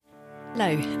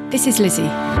Hello, this is Lizzie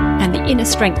and the Inner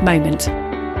Strength Moment.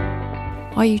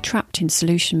 Are you trapped in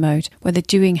solution mode where the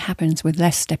doing happens with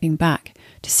less stepping back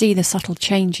to see the subtle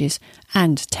changes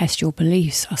and test your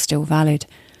beliefs are still valid?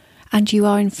 And you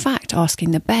are in fact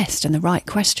asking the best and the right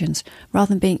questions rather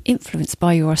than being influenced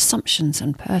by your assumptions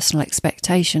and personal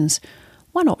expectations.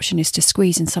 One option is to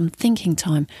squeeze in some thinking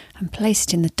time and place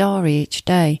it in the diary each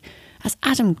day. As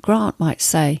Adam Grant might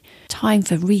say, time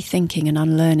for rethinking and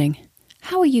unlearning.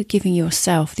 How are you giving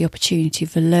yourself the opportunity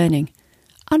for learning,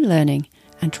 unlearning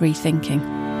and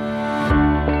rethinking?